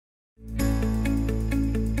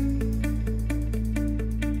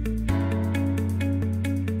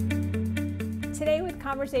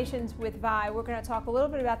Conversations with VIE, we're going to talk a little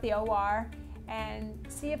bit about the OR and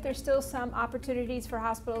see if there's still some opportunities for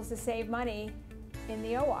hospitals to save money in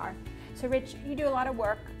the OR. So Rich, you do a lot of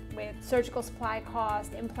work with surgical supply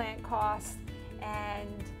cost, implant costs, and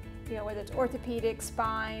whether it's orthopedic,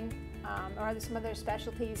 spine, or some other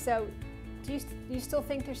specialties. So do you still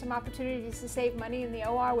think there's some opportunities to save money in the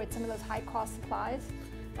OR with some of those high cost supplies?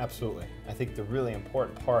 Absolutely. I think the really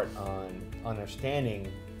important part on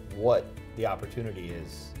understanding what the opportunity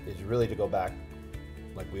is really to go back,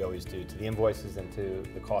 like we always do, to the invoices and to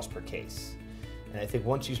the cost per case. And I think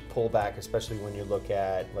once you pull back, especially when you look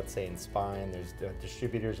at, let's say in spine, there's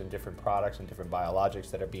distributors and different products and different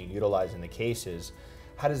biologics that are being utilized in the cases,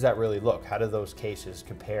 how does that really look? How do those cases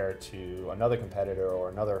compare to another competitor or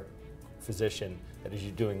another physician that is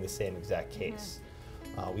doing the same exact case?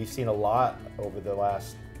 We've seen a lot over the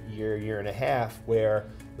last year and a half where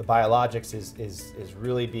the biologics is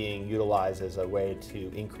really being utilized as a way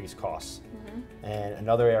to increase costs. And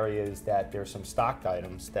another area is that there's some stocked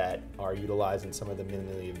items that are utilized in some of the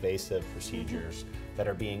minimally invasive procedures that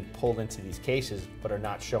are being pulled into these cases but are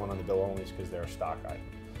not shown on the bill only because they're a stock item.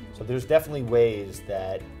 So there's definitely ways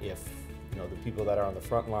that if the people that are on the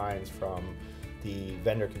front lines from the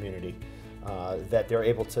vendor community, that they're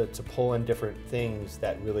able to pull in different things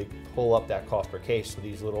that really pull up that cost per case. So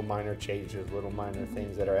these little minor changes, little minor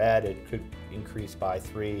things that are added could increase by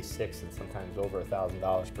 $300, $600, and sometimes over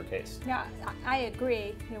 $1,000 per case. Yeah, I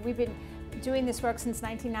agree. We've been doing this work since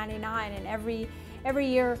 1999, and every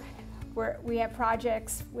year we have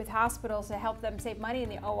projects with hospitals to help them save money in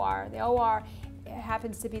the OR. The OR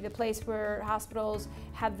happens to be the place where hospitals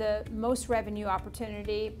have the most revenue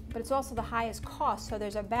opportunity, but it's also the highest cost, so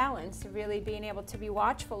there's a balance to really being able to be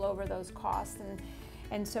watchful over those costs.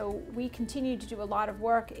 And so we continue to do a lot of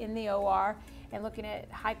work in the OR and looking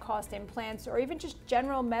at high cost implants or even just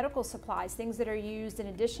general medical supplies, things that are used in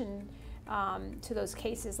addition to those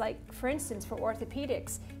cases. Like for instance, for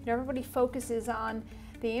orthopedics, everybody focuses on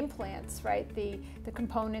the implants, right? The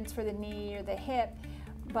components for the knee or the hip.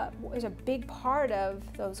 But there's a big part of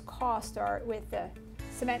those costs are with the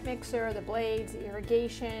cement mixer, the blades, the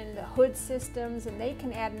irrigation, the hood systems, and they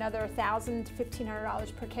can add another $1,000 to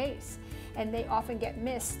 $1,500 per case. And they often get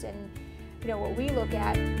missed. And what we look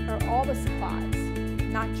at are all the supplies,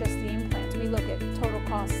 not just the implants. We look at total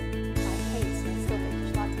cost by case, and I still think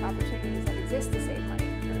there's lots of opportunities that exist to save money.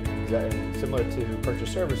 And similar to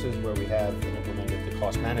purchase services, where we have implemented the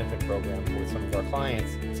cost management program with some of our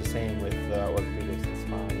clients, it's the same with orthopedics and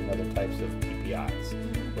spine and other types of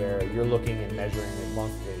KPIs, where you're looking and measuring it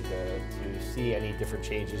monthly to see any different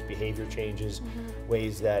changes, behavior changes,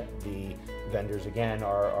 ways that the vendors again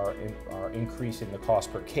are increasing the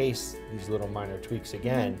cost per case, these little minor tweaks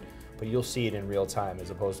again. But you'll see it in real time as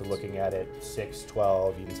opposed to looking at it 6,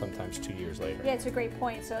 12, even sometimes 2 years later. Yeah, it's a great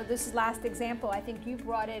point. So this is last example. I think you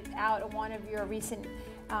brought it out in one of your recent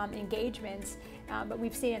engagements, but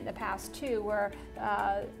we've seen it in the past too, where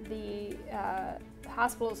the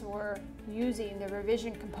hospitals were using the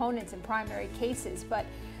revision components in primary cases, but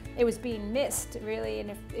it was being missed really, and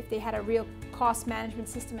if they had a real cost management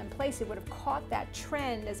system in place, it would have caught that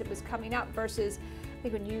trend as it was coming up versus I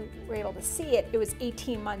think when you were able to see it, it was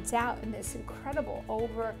 18 months out and this incredible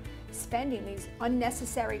overspending, these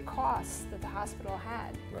unnecessary costs that the hospital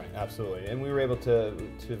had. Right, absolutely. And we were able to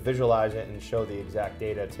visualize it and show the exact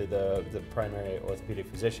data to the primary orthopedic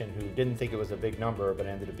physician who didn't think it was a big number, but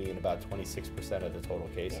ended up being about 26% of the total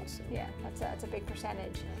cases. Yeah, that's a big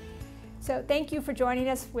percentage. So thank you for joining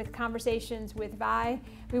us with Conversations with VIE.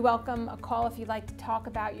 We welcome a call if you'd like to talk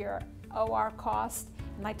about your OR cost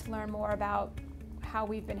and like to learn more about how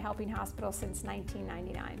we've been helping hospitals since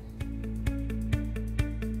 1999.